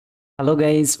Hello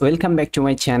guys, welcome back to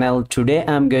my channel. Today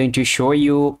I'm going to show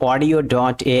you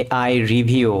Odio.ai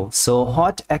review. So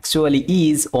what actually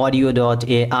is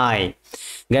Odio.ai?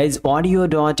 Guys,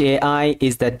 Odio.ai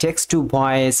is the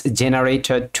text-to-voice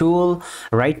generator tool.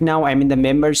 Right now I'm in the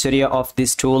members area of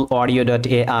this tool,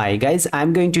 Odio.ai. Guys,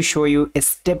 I'm going to show you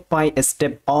step by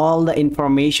step all the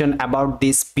information about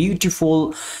this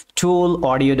beautiful tool,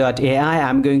 Odio.ai.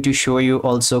 I'm going to show you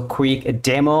also quick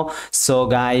demo. So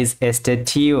guys, stay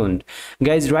tuned.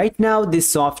 Guys, right now this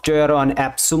software on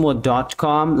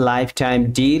𝗕𝗂𝗶𝗶𝗀.com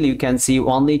lifetime deal, you can see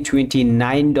only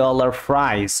 $29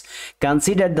 price.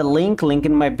 Consider the link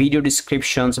in my video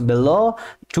descriptions below.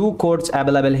 Two codes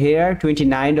available here,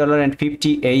 $29 and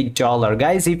 $58.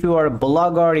 Guys, if you are a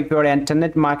blogger, if you are an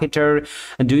internet marketer,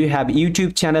 do you have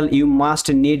YouTube channel, you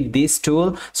must need this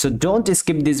tool. So don't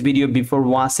skip this video before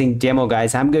watching demo.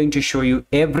 Guys, I'm going to show you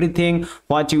everything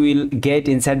what you will get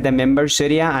inside the members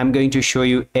area. I'm going to show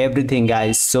you everything,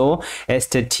 guys, so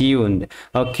stay tuned.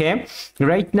 Okay,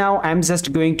 right now I'm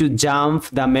just going to jump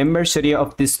the members area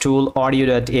of this tool,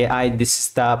 Odio.ai. This is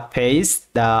the page,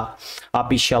 the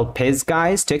official page,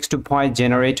 guys. Text to voice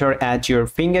generator at your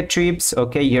fingertips.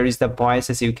 Okay, here is the voice.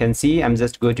 As you can see, I'm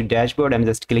just going to dashboard. I'm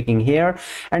just clicking here,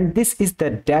 and this is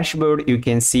the dashboard. You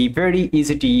can see very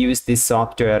easy to use this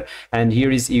software, and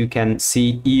here is you can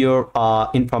see your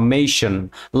information,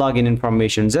 login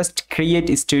information. Just create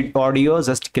studio audio.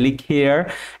 Just click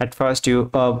here. At first,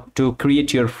 you to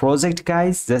create your project,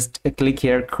 guys, just click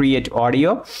here, create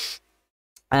audio.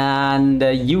 And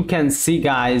you can see,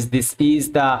 guys, this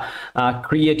is the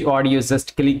create audio.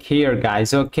 Just click here,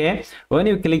 guys. Okay, when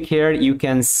you click here, you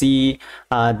can see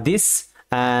this,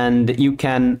 and you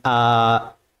can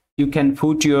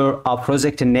put your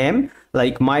project name.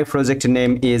 Like my project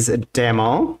name is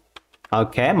demo.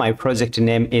 Okay, my project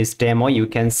name is demo. You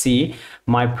can see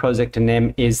my project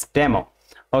name is demo.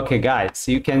 Okay, guys,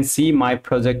 you can see my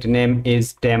project name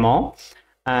is demo.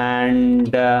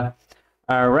 And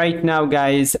right now,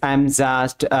 guys, I'm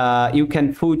just you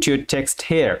can put your text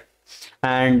here,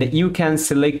 and you can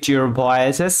select your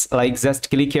voices. Like, just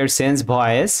click here, sense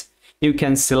voice. You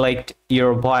can select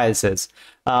your voices.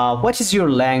 What is your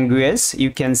language?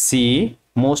 You can see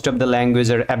most of the languages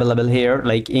are available here,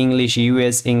 like English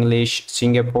US, English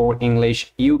Singapore,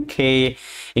 English UK,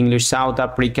 English South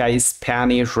Africa,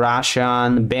 Spanish,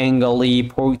 Russian, Bengali,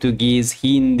 Portuguese,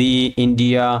 Hindi,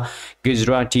 India,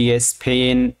 Gujarati,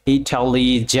 Spain,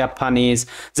 Italy, Japanese.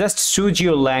 Just choose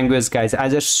your language, guys. I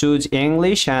just choose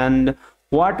English, and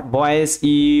what voice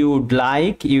you would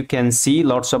like. You can see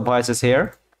lots of voices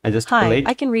here. I just Hi,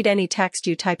 I can read any text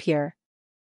you type here.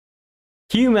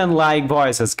 Human-like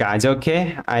voices, guys.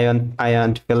 Okay, I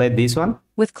want to fill it this one.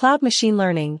 With cloud machine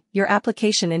learning, your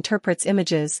application interprets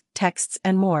images, texts,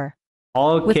 and more.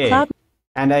 Okay,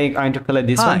 and I want to fill it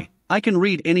this one. Hi, I can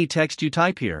read any text you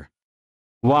type here.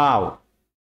 Wow.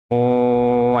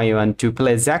 Oh, I want to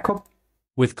play Jacob.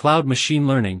 With cloud machine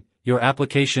learning, your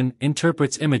application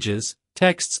interprets images,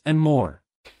 texts, and more.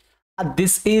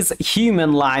 This is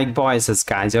human-like voices,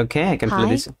 guys. Okay, I can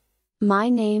play this. My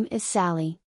name is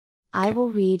Sally. I will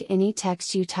read any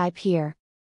text you type here.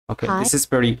 Okay, Hi. This is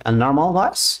very a normal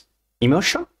voice.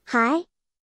 Emotion. Hi,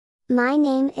 my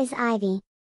name is Ivy.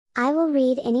 I will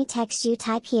read any text you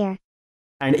type here.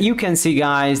 And you can see,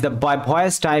 guys, the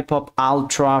voice type of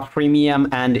ultra, premium,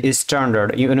 and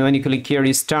standard. When you click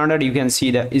here standard, you can see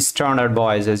the standard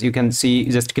voices. You can see,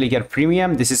 just click here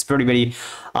premium. This is very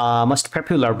most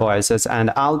popular voices.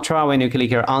 And ultra, when you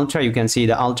click here ultra, you can see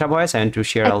the ultra voice. And to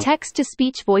share a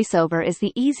text-to-speech voiceover is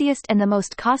the easiest and the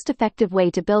most cost-effective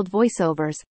way to build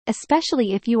voiceovers,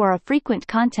 especially if you are a frequent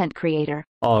content creator.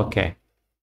 Okay.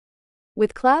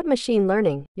 With cloud machine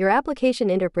learning, your application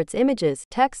interprets images,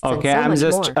 texts, and so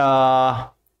much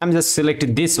more. I'm just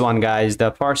selected this one, guys.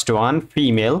 The first one,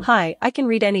 female. Hi, I can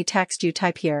read any text you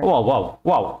type here. Wow.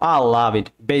 I love it.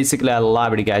 Basically, I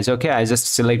love it, guys. Okay, I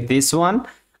just select this one.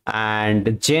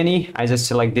 And Jenny, I just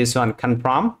select this one,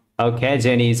 confirm. Okay,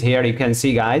 Jenny is here. You can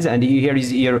see, guys. And here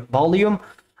is your volume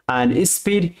and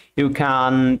speed. You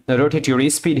can rotate your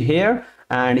speed here.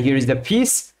 And here is the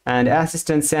piece. And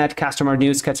assistant set, customer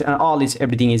news, and all this,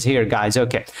 everything is here, guys.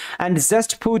 Okay, and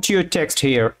just put your text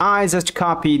here. I just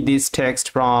copied this text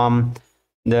from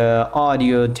the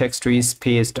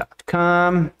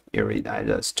audio.text-to-speech.com. Here, I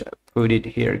just put it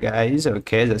here, guys.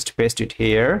 Okay, just paste it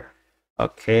here.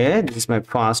 Okay, this is my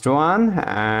first one,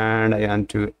 and I want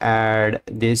to add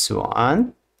this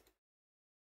one.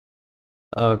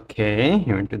 Okay,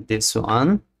 here to this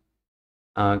one.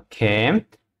 Okay,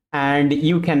 and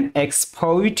you can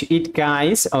export it,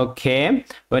 guys. Okay,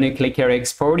 when you click here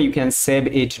export, you can save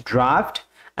it draft,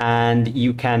 and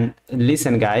you can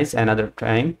listen, guys, another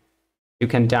time. You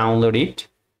can download it.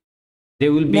 They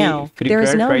will be now, prepared there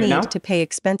is no right need now. to pay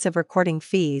expensive recording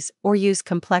fees or use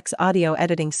complex audio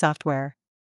editing software.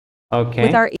 Okay,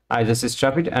 With our I just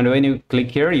stop it, and when you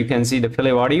click here, you can see the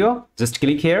𝗕𝗂𝗶𝗶𝗍𝗂 audio. Just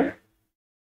click here.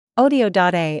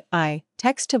 Odio.ai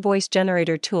text-to-voice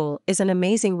generator tool is an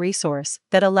amazing resource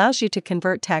that allows you to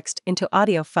convert text into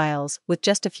audio files with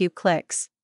just a few clicks.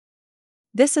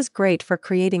 This is great for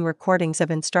creating recordings of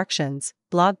instructions,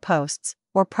 blog posts,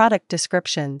 or product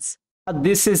descriptions.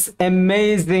 This is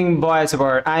amazing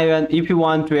voiceover. If you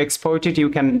want to export it, you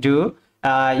can do.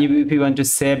 If you want to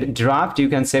save draft, you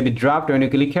can save it draft. When you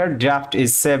click here, draft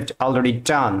is saved, already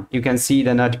done. You can see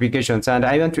the notifications. And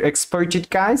I want to export it,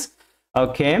 guys.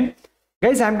 Okay.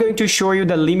 Guys, I'm going to show you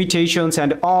the limitations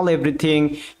and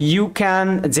everything. You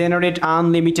can generate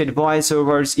unlimited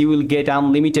voiceovers. You will get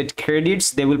unlimited credits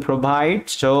they will provide.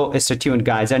 So stay tuned,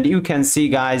 guys. And you can see,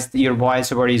 guys, your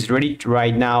voiceover is ready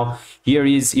right now. Here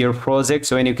is your project.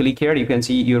 So when you click here, you can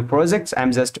see your projects.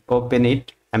 I'm just open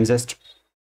it. I'm just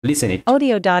listen it.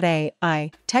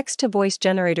 Odio.ai text-to-voice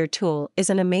generator tool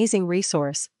is an amazing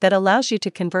resource that allows you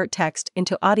to convert text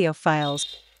into audio files,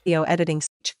 audio editing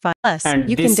files. And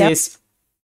you this can is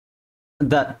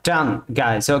the done,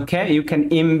 guys. Okay, you can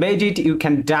embed it, you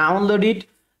can download it,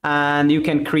 and you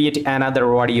can create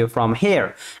another audio from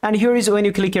here. And here is when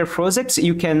you click your projects,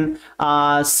 you can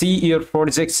see your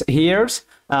projects here,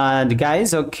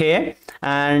 guys. Okay,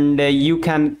 and you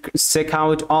can check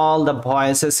out all the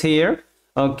voices here.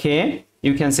 Okay,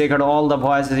 you can check out all the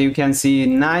voices. You can see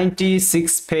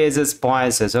 96 pages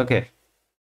voices. Okay,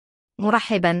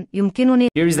 مرحبا يمكنني.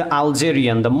 here is the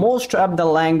Algerian. The most of the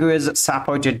language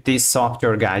supported this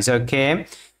software, guys. Okay,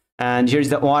 and here's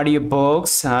the audio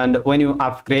books, and when you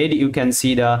upgrade, you can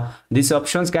see these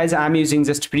options, guys. I'm using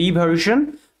just free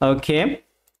version. Okay,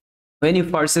 when you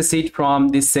purchase it from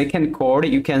the second code,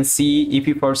 you can see if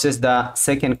you purchase the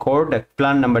second code, the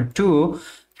plan number 2,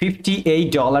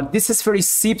 $58. This is very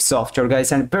cheap software,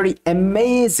 guys, and very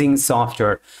amazing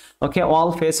software. Okay,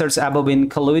 all features above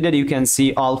included. You can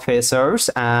see all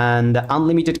features and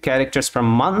unlimited characters per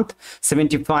month,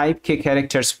 75k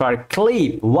characters per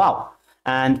clip. Wow.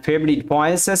 And favorite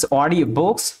voices, audio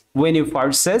books. When you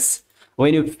purchase,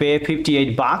 when you pay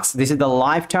 $58, this is the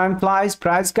lifetime price,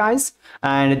 guys,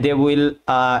 and they will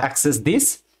access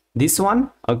this one.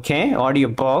 Okay, audio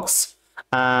books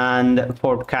and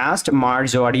podcast,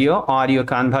 𝗵𝗲𝗶𝗶𝗀 audio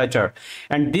converter.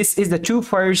 And this is the two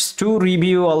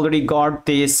review already got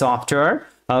this software.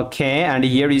 Okay, and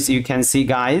here is, you can see,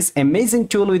 guys, amazing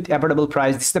tool with affordable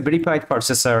price. This is the verified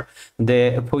processor.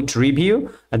 They put review,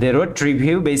 they wrote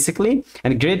review basically,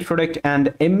 and great product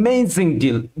and amazing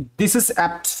deal. This is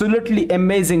absolutely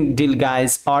amazing deal,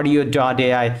 guys.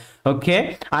 Odio.ai.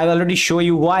 Okay, I already show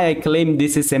you why I claim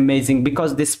this is amazing,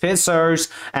 because this features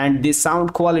and the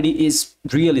sound quality is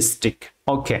realistic.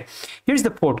 Okay, here's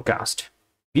the podcast.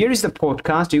 Here is the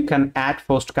podcast. You can add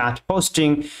postcard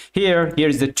posting. Here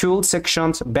is the tool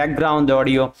sections, background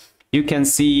audio. You can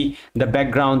see the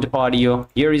background audio.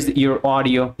 Here is your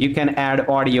audio. You can add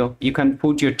audio. You can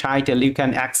put your title. You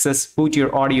can put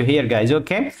your audio here, guys.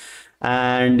 Okay,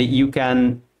 and you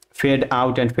can fade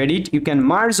out and fade it. You can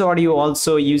merge audio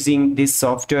also using this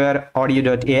software,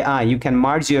 Odio.ai. You can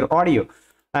merge your audio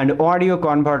and audio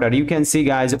converter. You can see,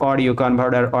 guys, audio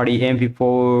converter, audio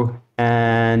MP4,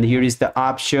 and here is the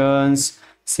options,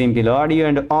 simple audio,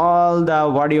 and all the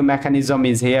audio mechanism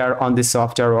is here on this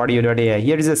software, Odio.ai.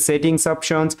 Here is the settings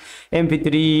options,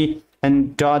 MP3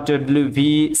 and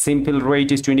 .wv, simple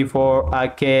rate is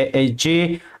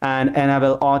 24K/Hz, and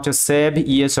enable auto save,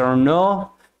 yes or no.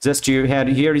 Just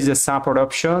here is the support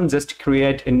option. Just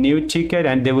create a new ticket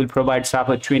and they will provide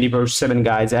support 24/7,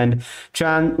 guys. And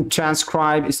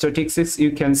transcribe statistics,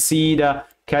 you can see the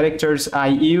characters I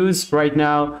use right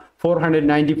now,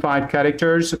 495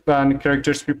 characters, and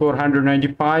characters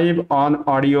 495 on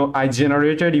audio I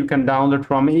generated. You can download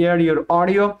from here your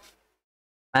audio,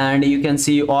 and you can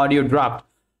see audio dropped.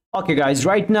 Okay, guys,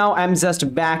 right now I'm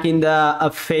just back in the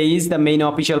phase, the main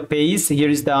official page. Here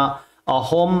is the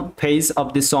home page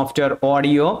of the software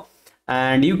Odio,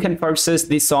 and you can purchase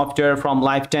this software from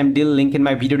lifetime deal, link in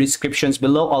my video descriptions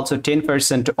below, also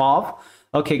 10% off.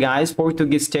 Okay, guys,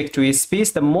 Portuguese text to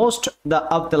speech, most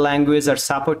of the languages are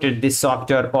supported this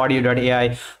software,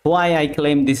 Odio.ai. Why I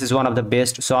claim this is one of the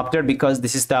best software? Because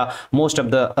this is the most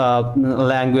of the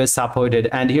language supported.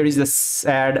 And here is the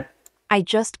sad, I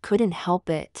just couldn't help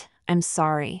it. I'm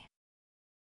sorry.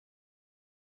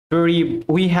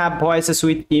 we have voices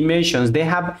with emotions. They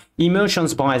have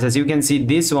emotions voices. You can see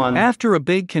this one. After a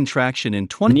big contraction in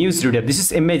 20 news reader. This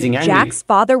is amazing. Angry. Jack's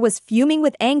father was fuming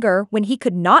with anger when he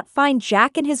could not find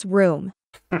Jack in his room.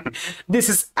 This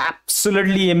is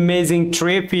absolutely amazing,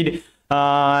 trepid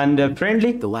and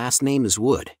friendly. The last name is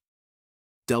Wood.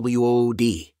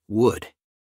 W-O-D, Wood.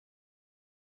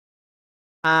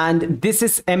 And this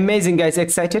is amazing, guys.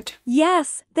 Excited?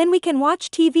 Yes, then we can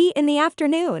watch TV in the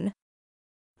afternoon.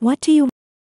 What do you...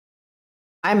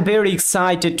 I'm very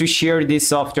excited to share this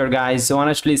software, guys. So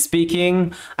honestly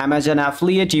speaking, I'm as an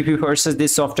affiliate. If you purchase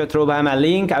this software through my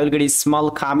link, I will get a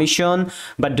small commission,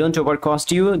 but don't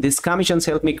overcost you. These commissions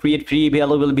help me create free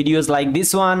valuable videos like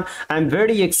this one. I'm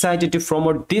very excited to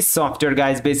promote this software,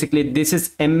 guys. Basically, this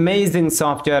is amazing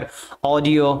software,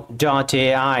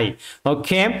 Odio.ai.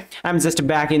 Okay, I'm just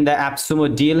back in the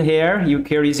AppSumo deal here. You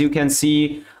can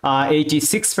see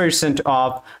 86%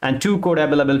 off and 2 code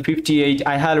available, 58.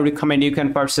 I highly recommend you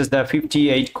can purchase the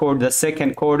 58 code, the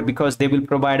second code, because they will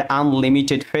provide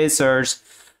unlimited phasers.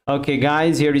 Okay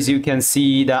guys, here is you can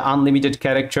see the unlimited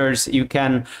characters you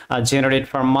can generate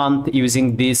per month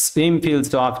using this infill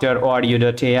software,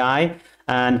 Odio.ai,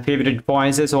 and favorite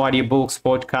voices, audiobooks,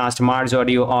 podcast, Mars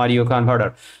audio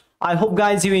converter. I hope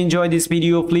guys you enjoy this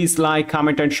video. Please like,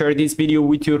 comment and share this video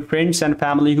with your friends and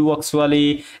family who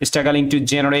actually struggling to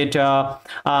generate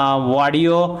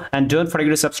audio, and don't forget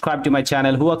to subscribe to my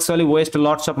channel who actually waste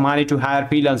lots of money to hire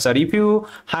freelancer. If you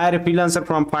hire a freelancer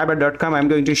from Fiverr.com, I'm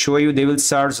going to show you they will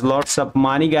charge lots of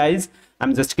money, guys.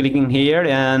 I'm just clicking here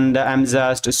and I'm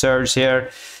just search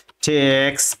here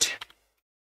text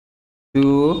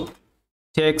to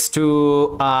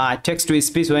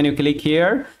speech. When you click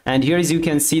here, and here is you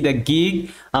can see the gig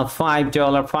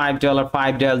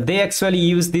 $5. They actually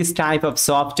use this type of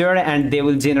software and they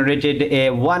will generate a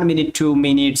 1 minute 2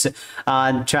 minutes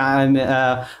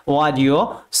audio,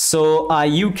 so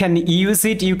you can use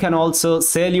it. You can also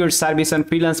sell your service on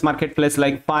freelance marketplace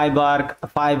like Fiverr,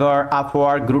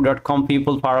 Upwork, Guru.com,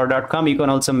 peoplepower.com. You can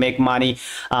also make money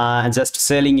just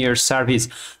selling your service.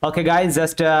 Okay guys,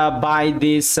 just buy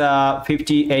this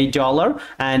 $58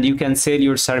 and you can sell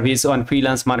your service on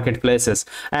freelance marketplaces,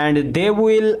 and they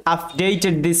will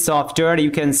update this software.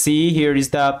 You can see here is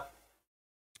the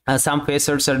some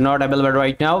phasers are not available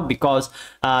right now because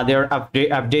they're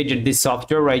updated this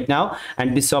software right now,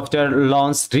 and this software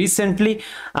launched recently.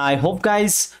 I hope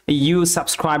guys you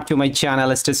subscribe to my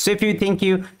channel. Stay safe. Thank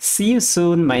you. See you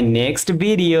soon my next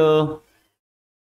video.